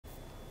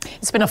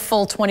It's been a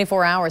full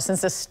 24 hours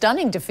since a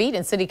stunning defeat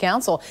in City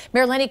Council.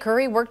 Mayor Lenny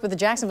Curry worked with the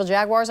Jacksonville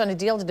Jaguars on a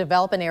deal to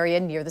develop an area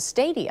near the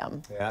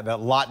stadium. Yeah, that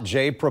Lot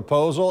J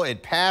proposal,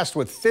 it passed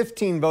with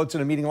 15 votes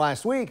in a meeting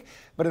last week,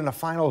 but in a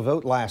final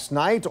vote last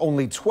night,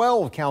 only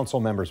 12 council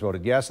members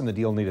voted yes, and the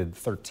deal needed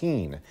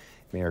 13.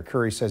 Mayor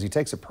Curry says he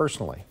takes it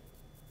personally.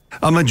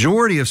 A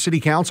majority of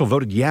City Council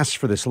voted yes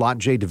for this Lot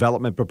J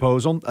development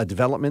proposal, a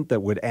development that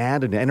would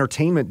add an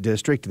entertainment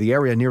district to the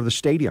area near the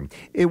stadium.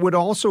 It would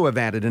also have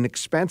added an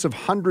expense of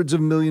hundreds of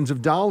millions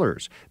of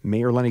dollars.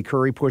 Mayor Lenny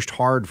Curry pushed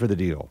hard for the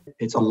deal.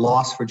 It's a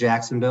loss for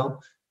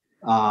Jacksonville.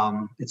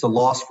 It's a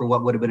loss for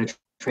what would have been a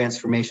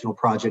transformational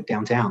project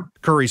downtown.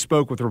 Curry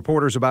spoke with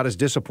reporters about his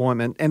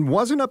disappointment and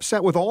wasn't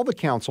upset with all the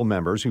council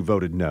members who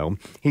voted no.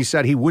 He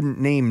said he wouldn't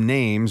name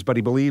names, but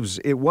he believes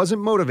it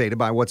wasn't motivated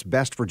by what's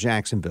best for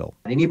Jacksonville.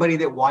 Anybody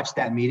that watched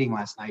that meeting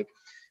last night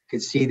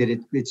could see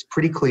that it's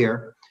pretty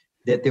clear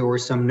that there were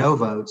some no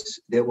votes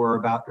that were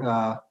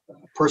about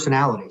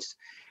personalities.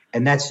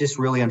 And that's just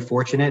really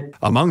unfortunate.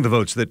 Among the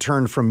votes that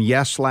turned from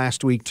yes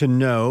last week to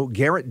no,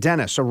 Garrett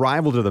Dennis, a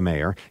rival to the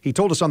mayor. He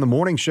told us on the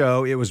morning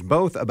show it was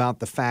both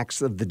about the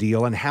facts of the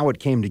deal and how it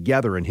came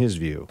together in his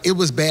view. It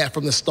was bad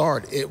from the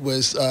start. It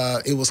was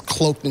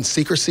cloaked in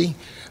secrecy.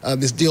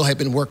 This deal had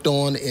been worked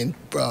on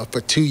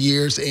for 2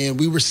 years, and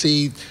we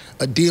received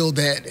a deal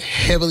that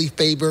heavily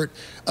favored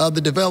the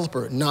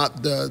developer,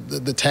 not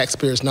the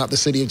taxpayers, not the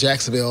city of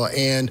Jacksonville.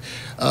 And,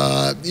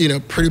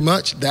 pretty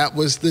much that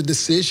was the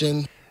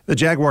decision. The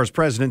Jaguars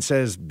president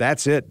says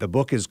that's it. The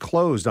book is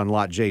closed on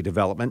Lot J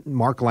development.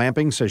 Mark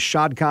Lamping says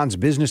Shad Khan's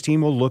business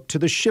team will look to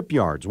the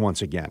shipyards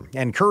once again.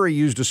 And Curry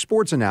used a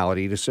sports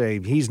analogy to say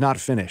he's not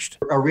finished.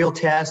 A real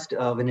test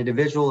of an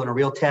individual and a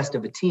real test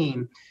of a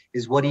team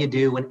is what do you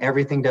do when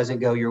everything doesn't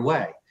go your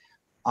way?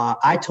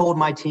 I told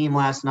my team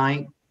last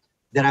night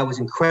that I was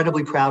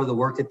incredibly proud of the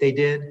work that they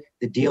did,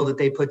 the deal that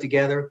they put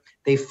together.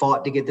 They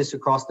fought to get this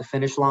across the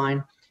finish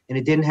line, and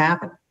it didn't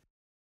happen.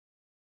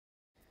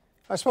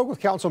 I spoke with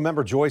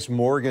Councilmember Joyce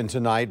Morgan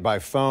tonight by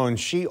phone.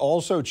 She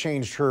also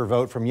changed her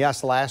vote from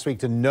yes last week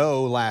to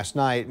no last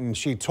night, and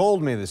she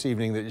told me this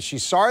evening that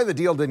she's sorry the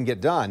deal didn't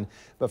get done,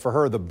 but for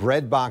her, the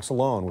bread box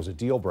alone was a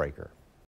deal breaker.